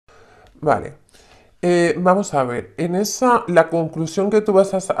Vale. Vamos a ver, en esa, la conclusión que tú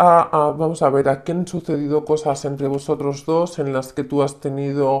vas vamos a ver, aquí han sucedido cosas entre vosotros dos en las que tú has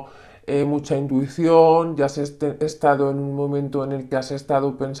tenido mucha intuición, ya has estado en un momento en el que has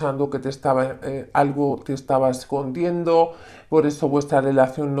estado pensando que algo te estaba escondiendo, por eso vuestra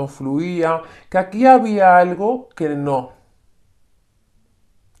relación no fluía, que aquí había algo que no,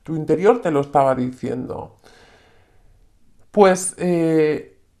 tu interior te lo estaba diciendo. Pues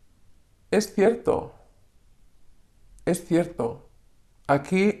es cierto, es cierto.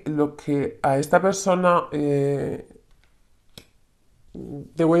 Aquí lo que a esta persona te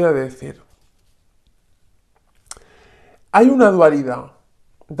voy a decir, hay una dualidad,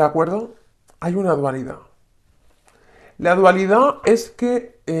 ¿de acuerdo? Hay una dualidad. La dualidad es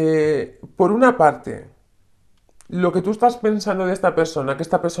que, por una parte, lo que tú estás pensando de esta persona, que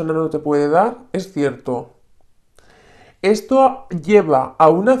esta persona no te puede dar, es cierto. Esto lleva a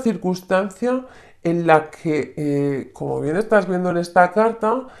una circunstancia en la que, como bien estás viendo en esta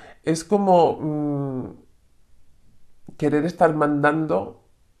carta, es como querer estar mandando.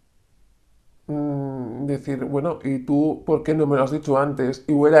 Decir, bueno, ¿y tú por qué no me lo has dicho antes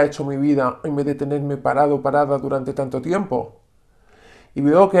y hubiera hecho mi vida en vez de tenerme parado, parada durante tanto tiempo? Y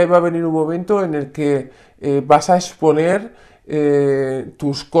veo que va a venir un momento en el que vas a exponer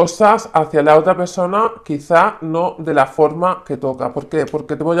tus cosas hacia la otra persona, quizá no de la forma que toca. ¿Por qué?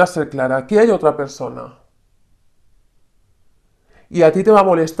 Porque te voy a ser clara, aquí hay otra persona y a ti te va a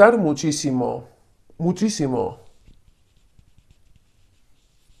molestar muchísimo, muchísimo.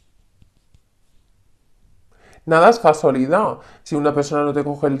 Nada es casualidad. Si una persona no te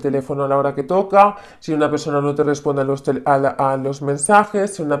coge el teléfono a la hora que toca, si una persona no te responde a los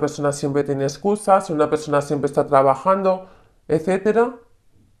mensajes, si una persona siempre tiene excusas, si una persona siempre está trabajando, etcétera,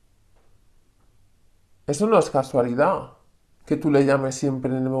 eso no es casualidad. Que tú le llames siempre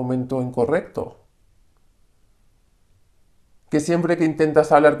en el momento incorrecto. Que siempre que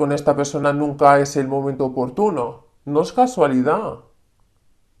intentas hablar con esta persona nunca es el momento oportuno. No es casualidad.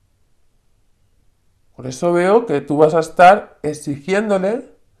 Por eso veo que tú vas a estar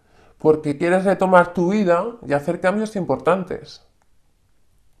exigiéndole porque quieres retomar tu vida y hacer cambios importantes.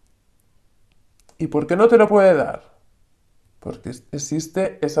 ¿Y por qué no te lo puede dar? Porque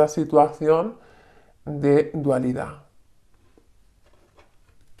existe esa situación de dualidad.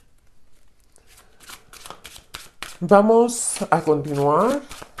 Vamos a continuar.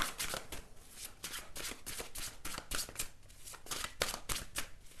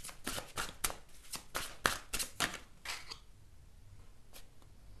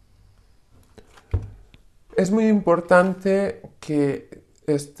 Es muy importante que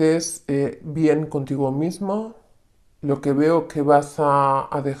estés bien contigo mismo. Lo que veo que vas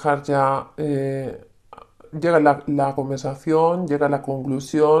a dejar ya, llega la conversación, llega la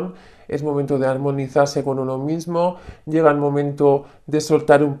conclusión, es momento de armonizarse con uno mismo, llega el momento de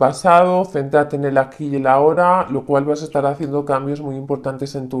soltar un pasado, centrarte en el aquí y el ahora, lo cual vas a estar haciendo cambios muy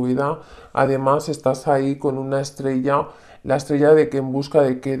importantes en tu vida. Además, estás ahí con una estrella, la estrella de que en busca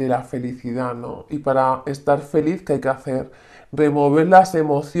de qué, de la felicidad, ¿no? Y para estar feliz, ¿qué hay que hacer? Remover las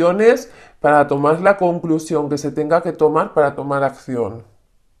emociones para tomar la conclusión que se tenga que tomar para tomar acción.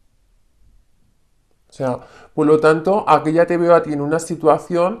 O sea, por lo tanto, aquí ya te veo a ti en una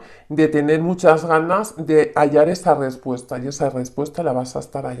situación de tener muchas ganas de hallar esa respuesta y esa respuesta la vas a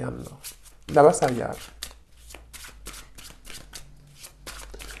estar hallando. La vas a hallar.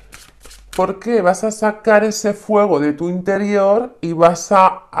 Porque vas a sacar ese fuego de tu interior y vas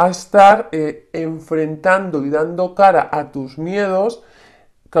a estar enfrentando y dando cara a tus miedos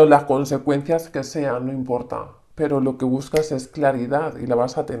con las consecuencias que sean, no importa. Pero lo que buscas es claridad y la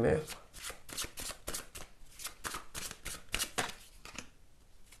vas a tener.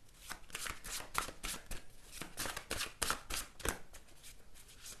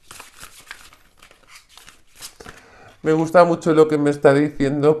 Me gusta mucho lo que me está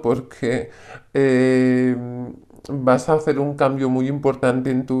diciendo porque eh, vas a hacer un cambio muy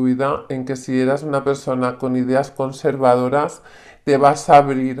importante en tu vida en que si eras una persona con ideas conservadoras, te vas a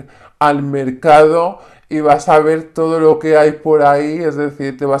abrir al mercado y vas a ver todo lo que hay por ahí, es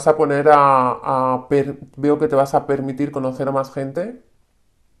decir, te vas a poner veo que te vas a permitir conocer a más gente.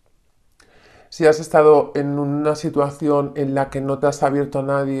 Si has estado en una situación en la que no te has abierto a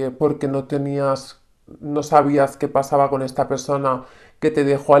nadie porque no sabías qué pasaba con esta persona que te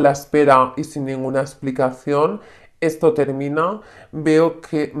dejó a la espera y sin ninguna explicación, esto termina. Veo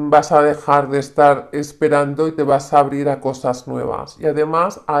que vas a dejar de estar esperando y te vas a abrir a cosas nuevas. Y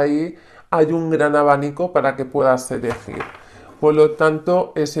además ahí hay un gran abanico para que puedas elegir. Por lo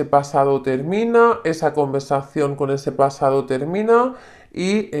tanto, ese pasado termina, esa conversación con ese pasado termina,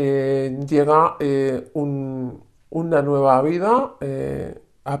 y llega una nueva vida,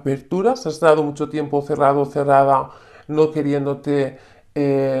 aperturas. Has estado mucho tiempo cerrado, cerrada, no queriéndote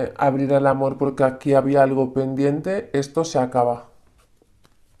abrir al amor porque aquí había algo pendiente. Esto se acaba.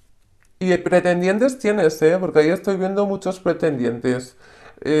 Y pretendientes tienes, ¿eh? Porque ahí estoy viendo muchos pretendientes.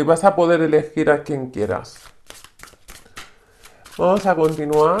 Vas a poder elegir a quien quieras. Vamos a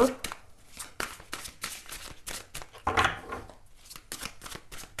continuar.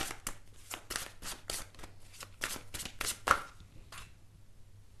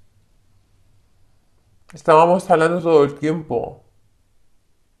 Estábamos hablando todo el tiempo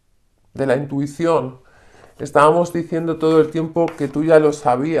de la intuición. Estábamos diciendo todo el tiempo que tú ya lo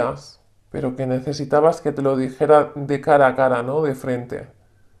sabías, pero que necesitabas que te lo dijera de cara a cara, ¿no? De frente.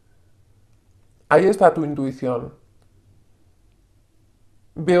 Ahí está tu intuición.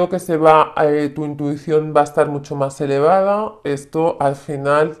 Veo que tu intuición va a estar mucho más elevada. Esto al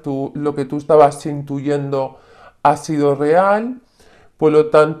final, lo que tú estabas intuyendo ha sido real. Por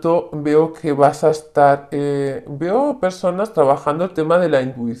lo tanto, veo que vas a estar, veo personas trabajando el tema de la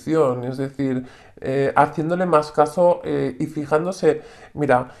intuición, es decir, haciéndole más caso y fijándose,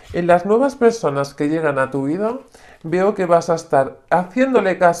 mira, en las nuevas personas que llegan a tu vida, veo que vas a estar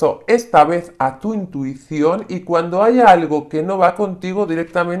haciéndole caso esta vez a tu intuición y cuando haya algo que no va contigo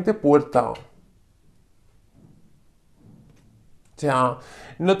directamente puerta. O sea,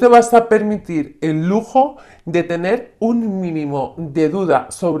 no te vas a permitir el lujo de tener un mínimo de duda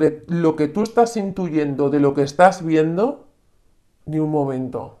sobre lo que tú estás intuyendo, de lo que estás viendo, ni un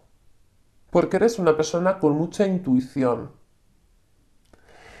momento. Porque eres una persona con mucha intuición.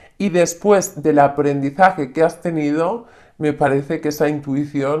 Y después del aprendizaje que has tenido, me parece que esa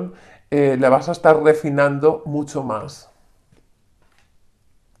intuición la vas a estar refinando mucho más.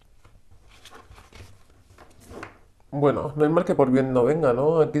 Bueno, no hay mal que por bien no venga,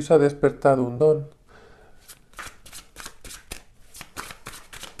 ¿no? Aquí se ha despertado un don.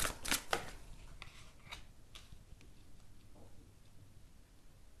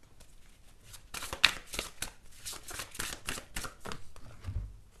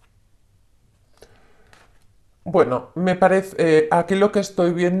 Bueno, me parece, aquí lo que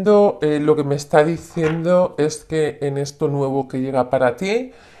estoy viendo, lo que me está diciendo es que en esto nuevo que llega para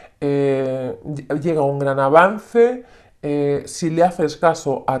ti, llega un gran avance. Si le haces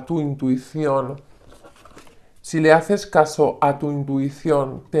caso a tu intuición, si le haces caso a tu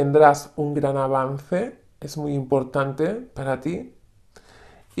intuición, tendrás un gran avance. Es muy importante para ti.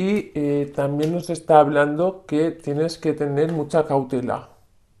 Y también nos está hablando que tienes que tener mucha cautela.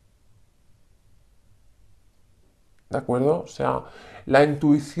 ¿De acuerdo? O sea, la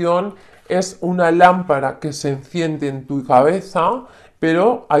intuición es una lámpara que se enciende en tu cabeza,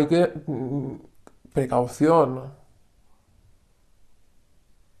 pero hay que... precaución. O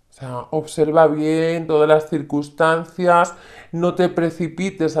sea, observa bien todas las circunstancias, no te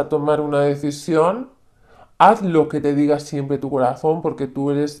precipites a tomar una decisión, haz lo que te diga siempre tu corazón, porque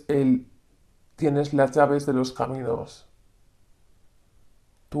tú tienes las llaves de los caminos.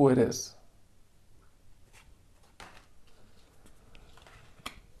 Tú eres.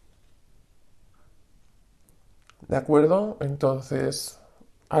 ¿De acuerdo? Entonces,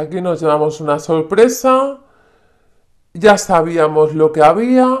 aquí nos llevamos una sorpresa. Ya sabíamos lo que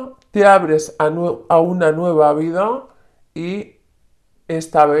había, te abres a una nueva vida y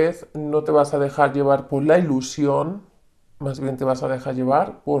esta vez no te vas a dejar llevar por la ilusión, más bien te vas a dejar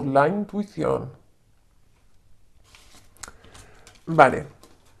llevar por la intuición. Vale,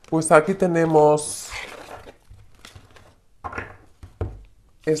 pues aquí tenemos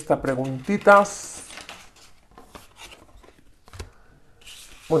esta preguntita.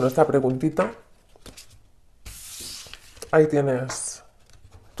 Bueno, esta preguntita. Ahí tienes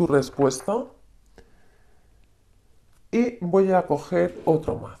tu respuesta. Y voy a coger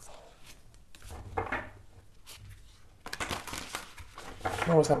otro mazo.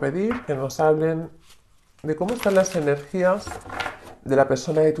 Vamos a pedir que nos hablen de cómo están las energías de la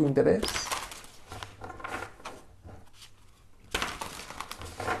persona de tu interés.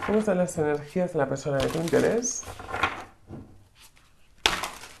 ¿Cómo están las energías de la persona de tu interés?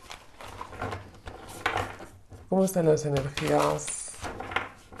 ¿Cómo están las energías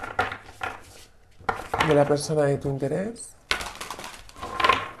de la persona de tu interés?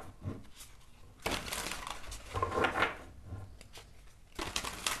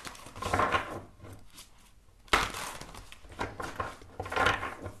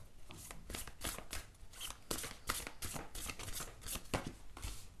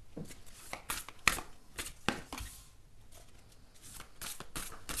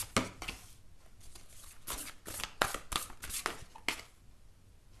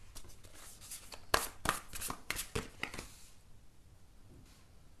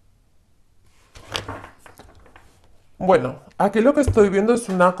 Bueno, aquí lo que estoy viendo es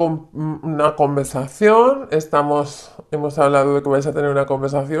una conversación. Hemos hablado de que vais a tener una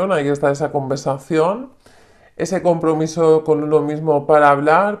conversación. Ahí está esa conversación. Ese compromiso con uno mismo para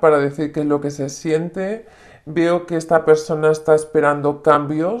hablar, para decir qué es lo que se siente. Veo que esta persona está esperando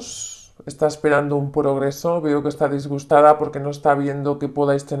cambios, está esperando un progreso. Veo que está disgustada porque no está viendo que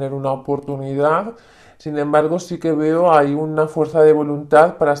podáis tener una oportunidad. Sin embargo, sí que veo ahí una fuerza de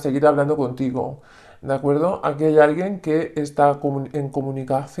voluntad para seguir hablando contigo. ¿De acuerdo? Aquí hay alguien que está en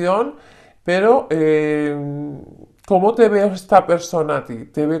comunicación, pero ¿cómo te ve esta persona a ti?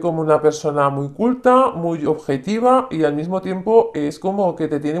 Te ve como una persona muy culta, muy objetiva y al mismo tiempo es como que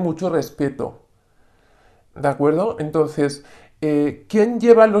te tiene mucho respeto. ¿De acuerdo? Entonces, ¿quién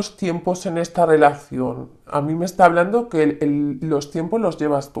lleva los tiempos en esta relación? A mí me está hablando que los tiempos los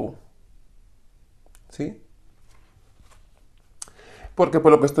llevas tú. ¿Sí? Porque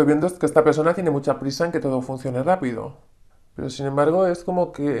por lo que estoy viendo es que esta persona tiene mucha prisa en que todo funcione rápido. Pero sin embargo es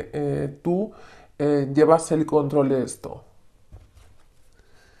como que tú llevas el control de esto.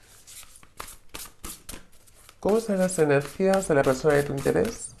 ¿Cómo son las energías de la persona de tu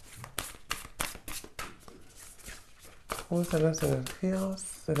interés? ¿Cómo son las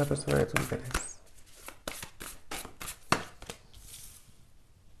energías de la persona de tu interés?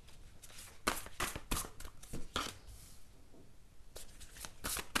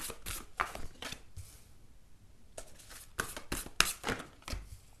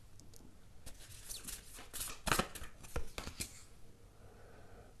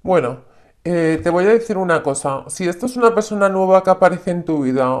 Bueno, te voy a decir una cosa. Si esto es una persona nueva que aparece en tu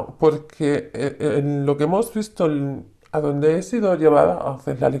vida, porque en lo que hemos visto, a donde he sido llevada a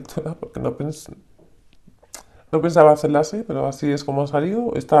hacer la lectura, porque no pensaba hacerla así, pero así es como ha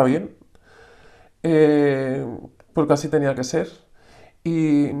salido, está bien, eh, porque así tenía que ser.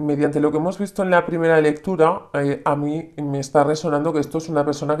 Y mediante lo que hemos visto en la primera lectura, a mí me está resonando que esto es una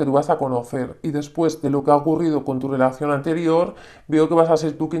persona que tú vas a conocer. Y después de lo que ha ocurrido con tu relación anterior, veo que vas a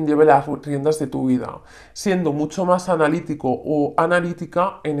ser tú quien lleve las riendas de tu vida, siendo mucho más analítico o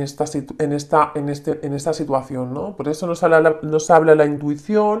analítica en esta situación, ¿no? Por eso nos habla la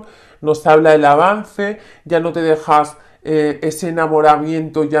intuición, nos habla el avance, ya no te dejas ese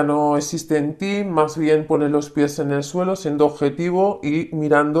enamoramiento ya no existe en ti, más bien pones los pies en el suelo, siendo objetivo y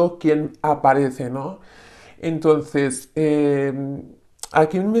mirando quién aparece, ¿no? Entonces,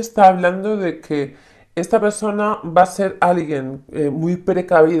 aquí me está hablando de que esta persona va a ser alguien muy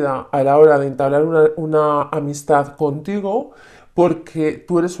precavida a la hora de entablar una amistad contigo, porque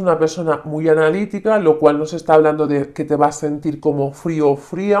tú eres una persona muy analítica, lo cual nos está hablando de que te vas a sentir como frío o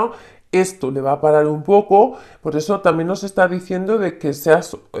fría. Esto le va a parar un poco, por eso también nos está diciendo de que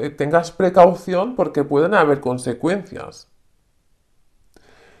tengas precaución porque pueden haber consecuencias.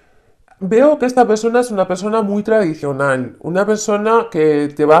 Veo que esta persona es una persona muy tradicional, una persona que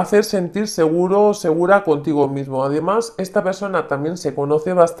te va a hacer sentir seguro o segura contigo mismo. Además, esta persona también se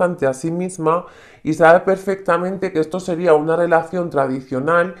conoce bastante a sí misma y sabe perfectamente que esto sería una relación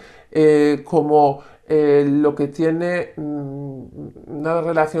tradicional, como lo que tiene una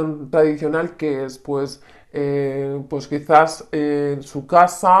relación tradicional que es pues quizás en su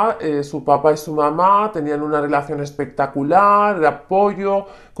casa su papá y su mamá tenían una relación espectacular de apoyo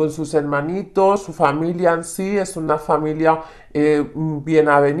con sus hermanitos, su familia en sí es una familia bien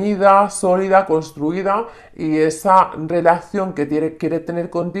avenida, sólida, construida y esa relación que quiere tener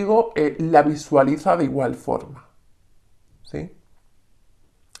contigo la visualiza de igual forma. ¿Sí?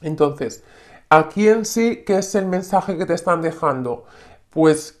 Entonces, aquí en sí, ¿qué es el mensaje que te están dejando?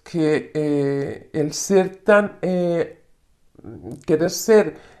 Pues que el ser tan, querer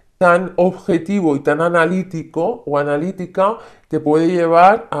ser tan objetivo y tan analítico o analítica te puede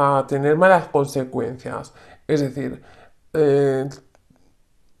llevar a tener malas consecuencias. Es decir, eh,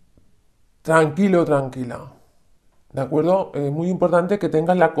 tranquilo, tranquila. ¿De acuerdo? Muy importante que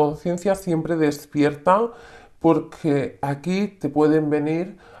tengas la conciencia siempre despierta porque aquí te pueden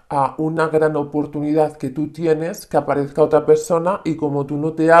venir a una gran oportunidad que tú tienes, que aparezca otra persona y como tú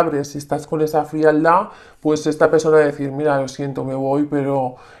no te abres y estás con esa frialdad, pues esta persona va a decir, mira, lo siento, me voy,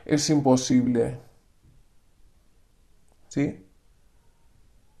 pero es imposible. ¿Sí?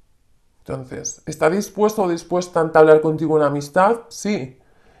 Entonces, ¿está dispuesto o dispuesta a entablar contigo una amistad? Sí,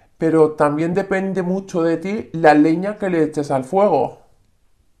 pero también depende mucho de ti la leña que le eches al fuego.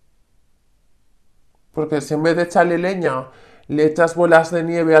 Porque si en vez de echarle leña le echas bolas de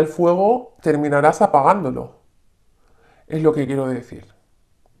nieve al fuego, terminarás apagándolo. Es lo que quiero decir.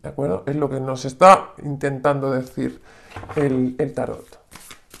 ¿De acuerdo? Es lo que nos está intentando decir el tarot.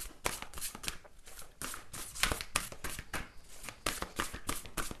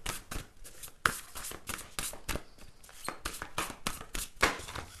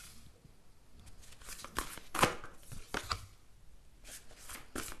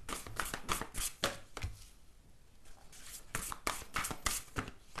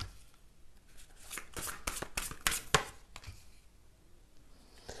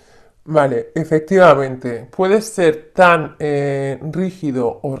 Vale, efectivamente, puedes ser tan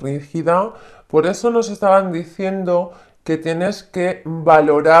rígido o rígida, por eso nos estaban diciendo que tienes que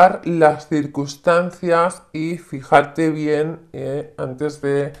valorar las circunstancias y fijarte bien antes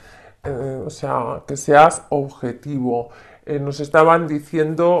de, o sea, que seas objetivo. Nos estaban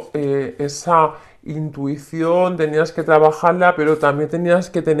diciendo esa intuición, tenías que trabajarla, pero también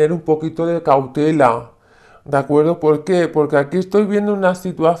tenías que tener un poquito de cautela. ¿De acuerdo? ¿Por qué? Porque aquí estoy viendo una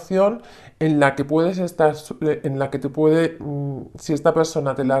situación en la que puedes estar, en la que te puede, si esta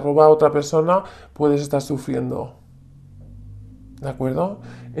persona te la roba a otra persona, puedes estar sufriendo. ¿De acuerdo?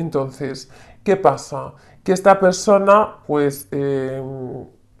 Entonces, ¿qué pasa? Que esta persona, pues,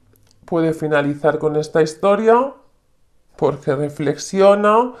 puede finalizar con esta historia porque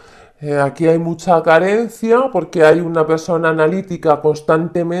reflexiona. Aquí hay mucha carencia porque hay una persona analítica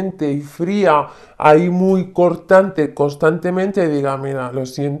constantemente y fría, ahí muy cortante constantemente, y diga, mira, lo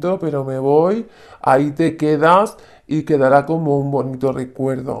siento, pero me voy, ahí te quedas y quedará como un bonito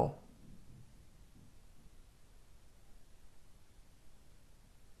recuerdo.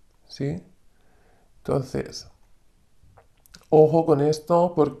 ¿Sí? Entonces, ojo con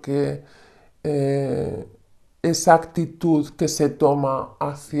esto porque eh, esa actitud que se toma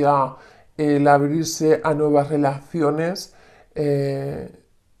hacia el abrirse a nuevas relaciones eh,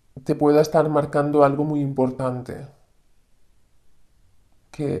 te pueda estar marcando algo muy importante,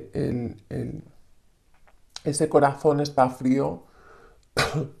 que ese corazón está frío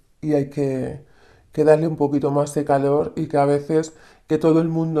y hay que darle un poquito más de calor y que a veces que todo el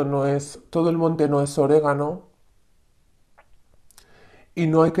mundo no es, todo el monte no es orégano y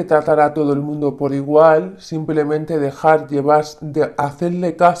no hay que tratar a todo el mundo por igual, simplemente dejar llevar, de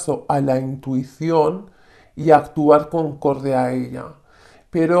hacerle caso a la intuición y actuar concorde a ella.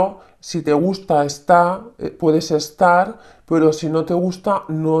 Pero si te gusta estar, puedes estar, pero si no te gusta,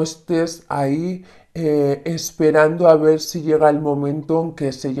 no estés ahí esperando a ver si llega el momento en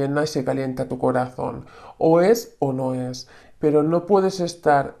que se llena y se calienta tu corazón. O es o no es. Pero no puedes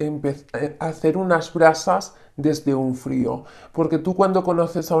estar, hacer unas brasas desde un frío. Porque tú cuando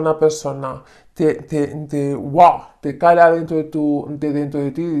conoces a una persona, wow, te cala dentro de, de dentro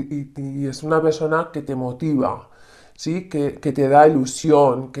de ti y es una persona que te motiva. ¿Sí? Que te da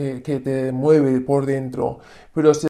ilusión, que te mueve por dentro. Pero si